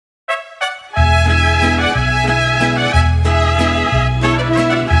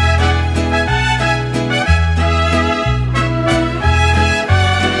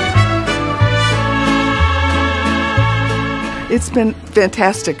just been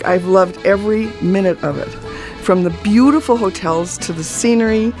fantastic. I've loved every minute of it. From the beautiful hotels to the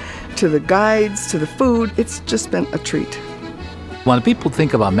scenery, to the guides, to the food, it's just been a treat. When people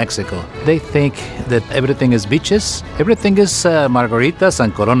think about Mexico, they think that everything is beaches, everything is margaritas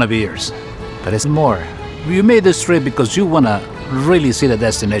and Corona beers. But it's more. You made this trip because you want to really see the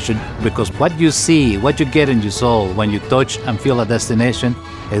destination, because what you see, what you get in your soul when you touch and feel a destination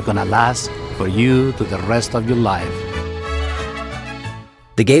is going to last for you to the rest of your life.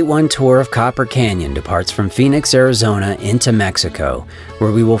 The Gate 1 tour of Copper Canyon departs from Phoenix, Arizona into Mexico,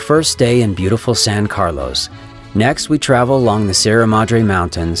 where we will first stay in beautiful San Carlos. Next, we travel along the Sierra Madre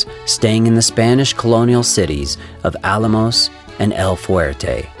Mountains, staying in the Spanish colonial cities of Alamos and El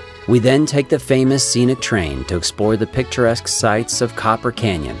Fuerte. We then take the famous scenic train to explore the picturesque sights of Copper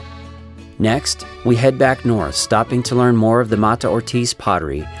Canyon. Next, we head back north, stopping to learn more of the Mata Ortiz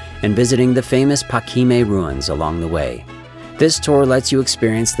pottery and visiting the famous Paquime ruins along the way. This tour lets you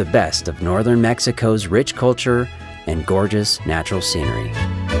experience the best of northern Mexico's rich culture and gorgeous natural scenery.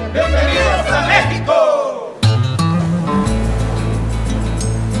 Bienvenidos a México!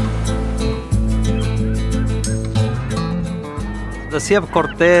 The Sea of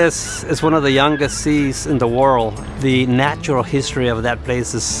Cortez is one of the youngest seas in the world. The natural history of that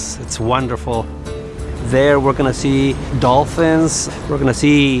place it's wonderful. There we're going to see dolphins, we're going to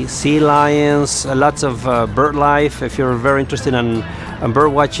see sea lions, lots of bird life. If you're very interested in bird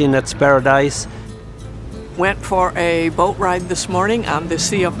watching, that's paradise. Went for a boat ride this morning on the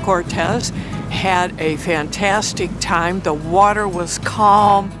Sea of Cortez. Had a fantastic time. The water was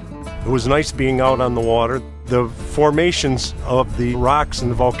calm. It was nice being out on the water. The formations of the rocks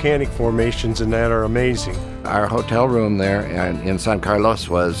and the volcanic formations in that are amazing. Our hotel room there in San Carlos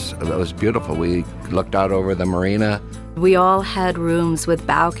was beautiful. We looked out over the marina. We all had rooms with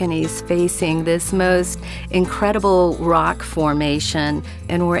balconies facing this most incredible rock formation,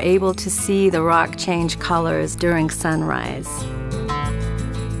 and were able to see the rock change colors during sunrise.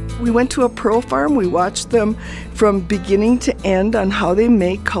 We went to a pearl farm. We watched them from beginning to end on how they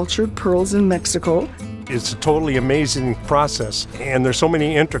make cultured pearls in Mexico. It's a totally amazing process, and there's so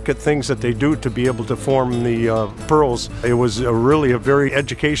many intricate things that they do to be able to form the pearls. It was really a very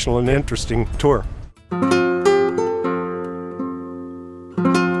educational and interesting tour.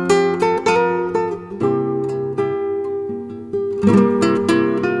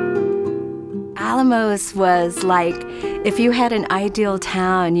 Alamos was like if you had an ideal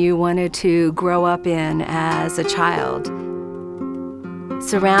town you wanted to grow up in as a child.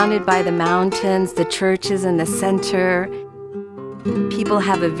 Surrounded by the mountains, the churches in the center. People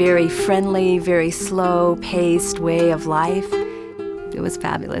have a very friendly, very slow-paced way of life. It was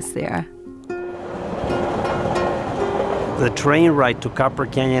fabulous there. The train ride to Copper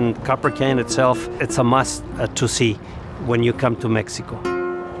Canyon itself, it's a must to see when you come to Mexico.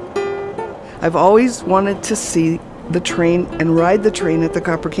 I've always wanted to see the train and ride the train at the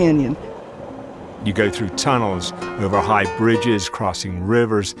Copper Canyon. You go through tunnels, over high bridges, crossing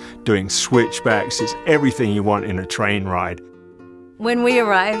rivers, doing switchbacks. It's everything you want in a train ride. When we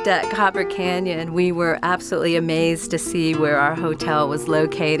arrived at Copper Canyon, we were absolutely amazed to see where our hotel was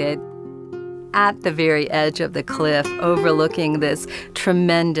located. At the very edge of the cliff, overlooking this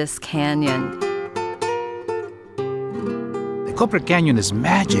tremendous canyon. The Copper Canyon is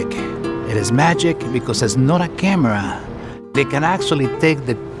magic. It is magic because it's not a camera. They can actually take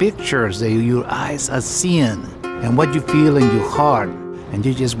the pictures that your eyes are seeing and what you feel in your heart. And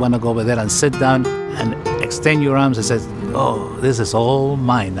you just want to go over there and sit down and extend your arms and say, oh, this is all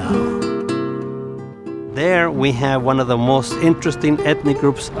mine now. There we have one of the most interesting ethnic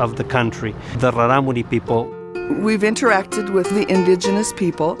groups of the country, the Rarámuri people. We've interacted with the indigenous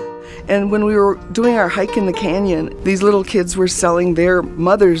people, and when we were doing our hike in the canyon, these little kids were selling their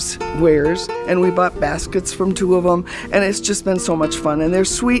mother's wares, and we bought baskets from 2 of them, and it's just been so much fun, and they're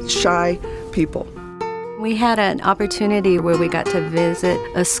sweet, shy people. We had an opportunity where we got to visit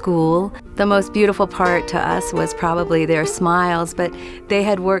a school. The most beautiful part to us was probably their smiles, but they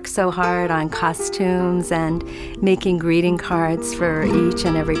had worked so hard on costumes and making greeting cards for each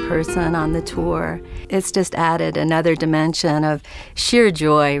and every person on the tour. It's just added another dimension of sheer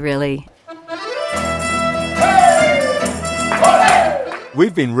joy, really.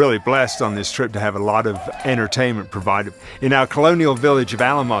 We've been really blessed on this trip to have a lot of entertainment provided. In our colonial village of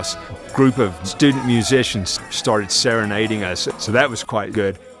Alamos, a group of student musicians started serenading us, so that was quite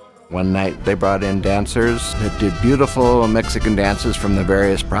good. One night they brought in dancers that did beautiful Mexican dances from the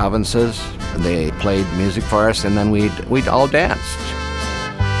various provinces. They played music for us, and then we'd all danced.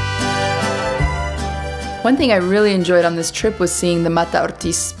 One thing I really enjoyed on this trip was seeing the Mata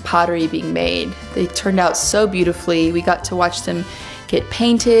Ortiz pottery being made. They turned out so beautifully. We got to watch them get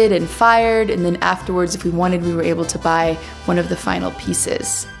painted and fired, and then afterwards, if we wanted, we were able to buy one of the final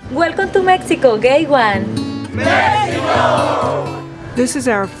pieces. Welcome to Mexico, Gate 1. Mexico! This is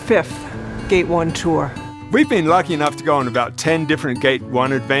our 5th Gate 1 tour. We've been lucky enough to go on about 10 different Gate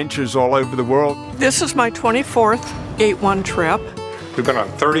 1 adventures all over the world. This is my 24th Gate 1 trip. We've been on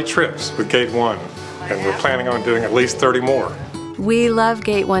 30 trips with Gate 1, and we're planning on doing at least 30 more. We love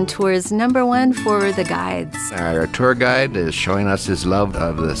Gate 1 tours, #1 for the guides. Our tour guide is showing us his love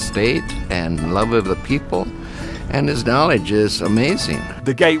of the state and love of the people, and his knowledge is amazing.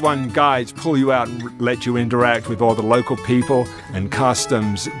 The Gate 1 guides pull you out and let you interact with all the local people and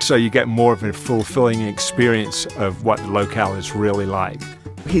customs, so you get more of a fulfilling experience of what the locale is really like.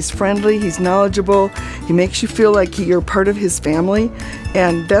 He's friendly, he's knowledgeable, he makes you feel like you're part of his family,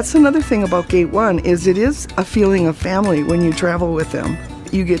 and that's another thing about Gate 1 is it is a feeling of family when you travel with him.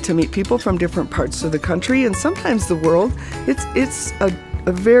 You get to meet people from different parts of the country and sometimes the world. It's a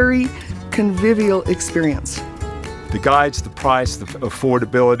very convivial experience. The guides, the price, the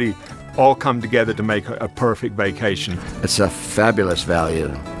affordability all come together to make a perfect vacation. It's a fabulous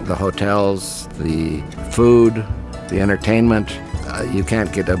value. The hotels, the food, the entertainment, you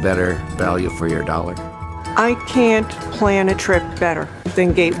can't get a better value for your dollar. I can't plan a trip better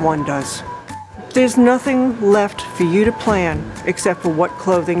than Gate 1 does. There's nothing left for you to plan except for what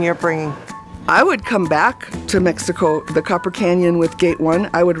clothing you're bringing. I would come back to Mexico, the Copper Canyon with Gate 1.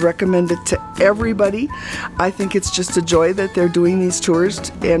 I would recommend it to everybody. I think it's just a joy that they're doing these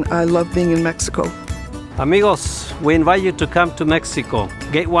tours, and I love being in Mexico. Amigos, we invite you to come to Mexico.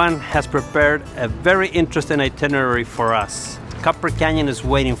 Gate 1 has prepared a very interesting itinerary for us. Copper Canyon is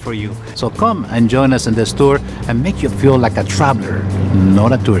waiting for you. So come and join us in this tour and make you feel like a traveler,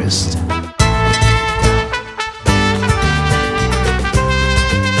 not a tourist.